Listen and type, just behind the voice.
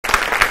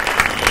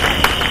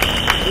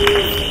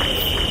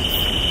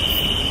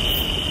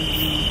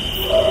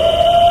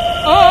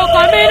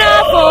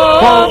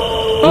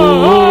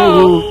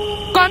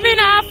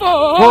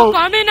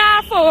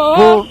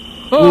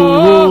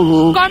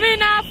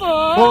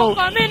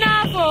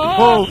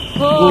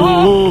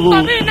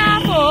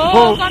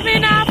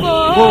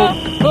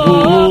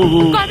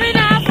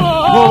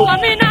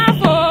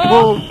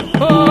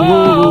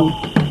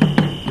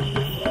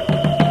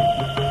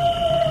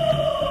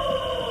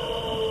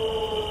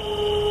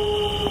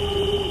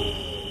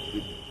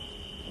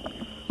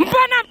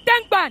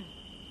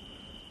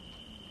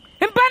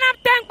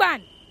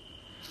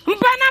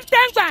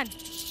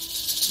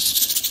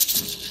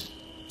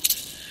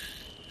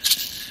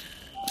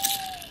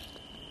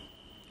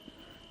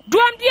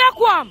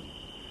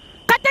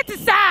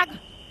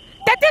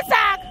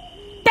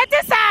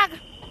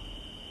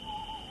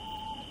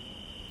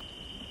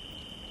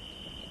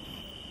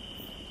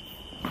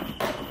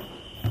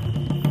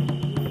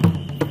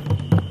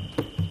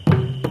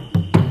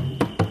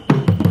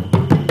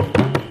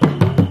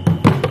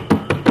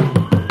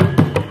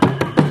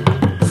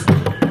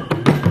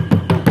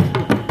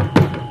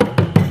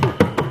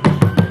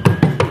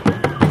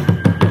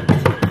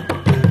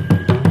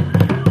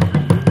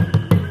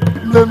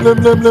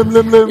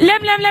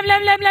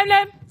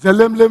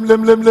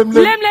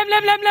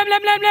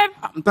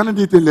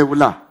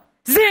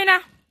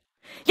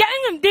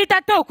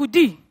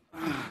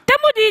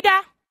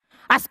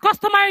As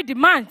customary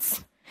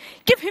demands,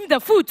 give him the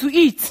food to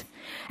eat,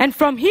 and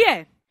from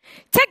here,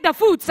 take the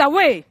foods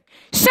away,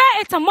 share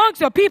it amongst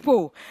your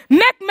people,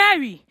 make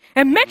merry,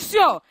 and make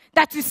sure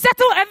that you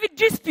settle every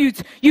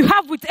dispute you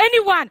have with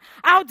anyone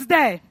out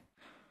there.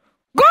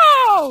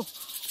 Go!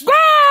 Go!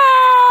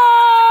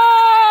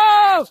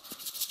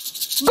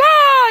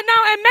 Go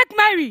now and make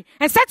merry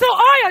and settle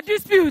all your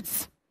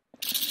disputes.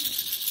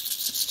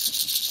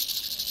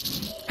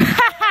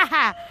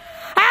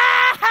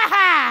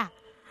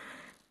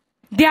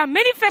 There are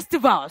many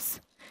festivals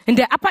in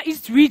the Upper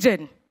East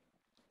region,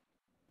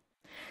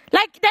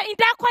 like the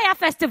Indakwaya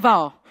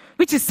Festival,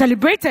 which is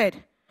celebrated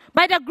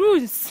by the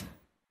Groons.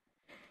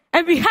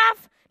 And we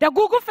have the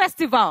Gugu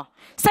Festival,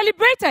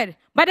 celebrated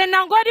by the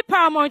Nangodi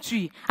Paramount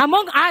Tree,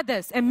 among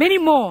others, and many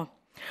more.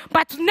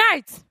 But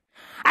tonight,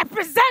 I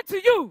present to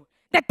you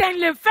the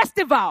Tenle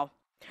Festival,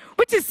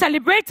 which is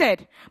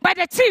celebrated by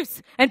the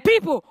chiefs and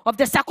people of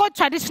the Sakot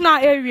traditional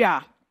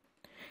area.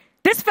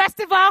 This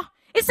festival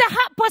is a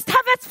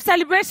post-harvest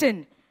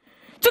celebration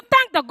to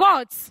thank the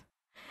gods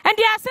and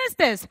their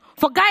ancestors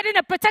for guiding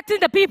and protecting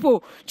the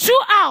people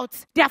throughout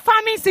their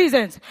farming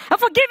seasons and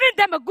for giving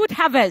them a good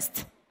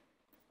harvest.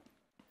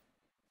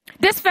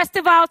 This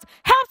festival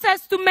helps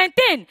us to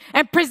maintain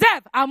and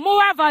preserve our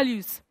moral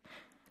values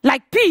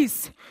like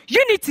peace,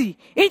 unity,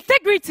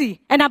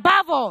 integrity, and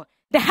above all,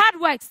 the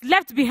hard works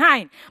left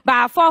behind by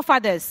our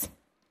forefathers.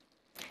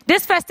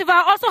 This festival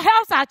also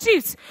helps our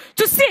chiefs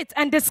to sit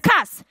and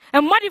discuss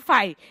and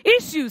modify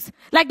issues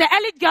like the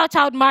early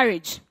girl-child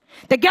marriage,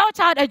 the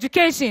girl-child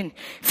education,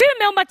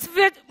 female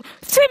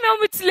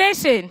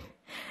mutilation,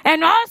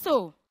 and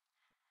also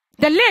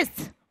the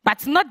list,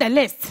 but not the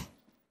list.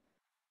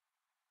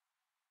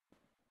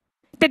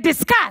 They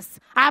discuss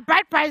our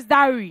bride price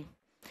dowry.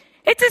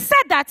 It is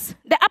said that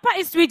the Upper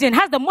East region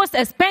has the most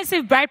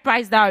expensive bride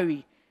price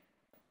dowry,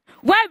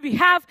 where we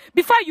have,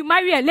 before you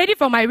marry a lady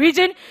from my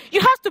region, you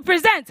have to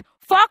present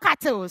 4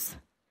 cattle.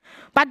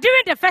 But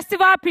during the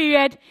festival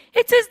period,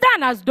 it is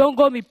done as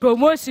Dongomi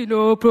promotion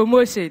or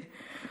promotion,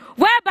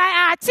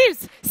 whereby our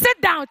chiefs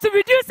sit down to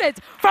reduce it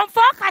from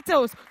 4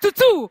 cattle to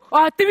 2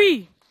 or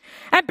 3.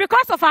 And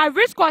because of our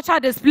rich cultural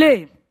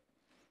display,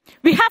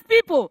 we have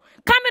people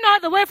coming all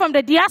the way from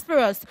the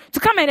diasporas to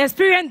come and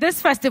experience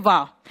this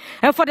festival.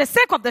 And for the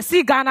sake of the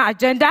See Ghana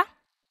agenda,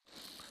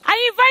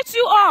 I invite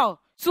you all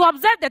to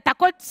observe the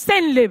Takot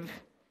Senlib.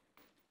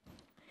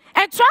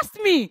 And trust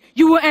me,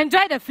 you will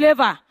enjoy the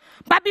flavor.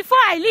 But before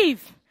I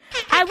leave,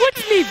 I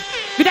won't leave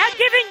without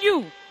giving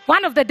you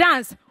one of the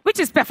dance which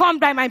is performed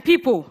by my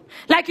people.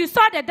 Like you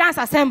saw the dance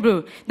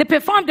assembly, they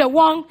performed the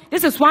Wong.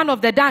 This is one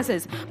of the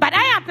dances. But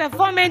I am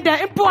performing the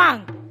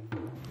Impuang.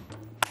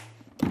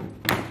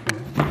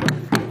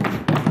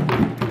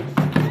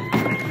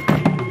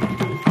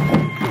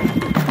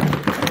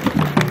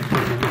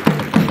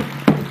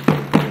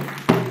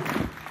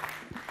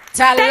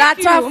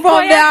 Talata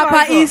from the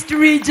Upper East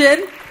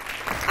region.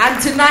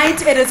 And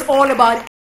tonight it is all about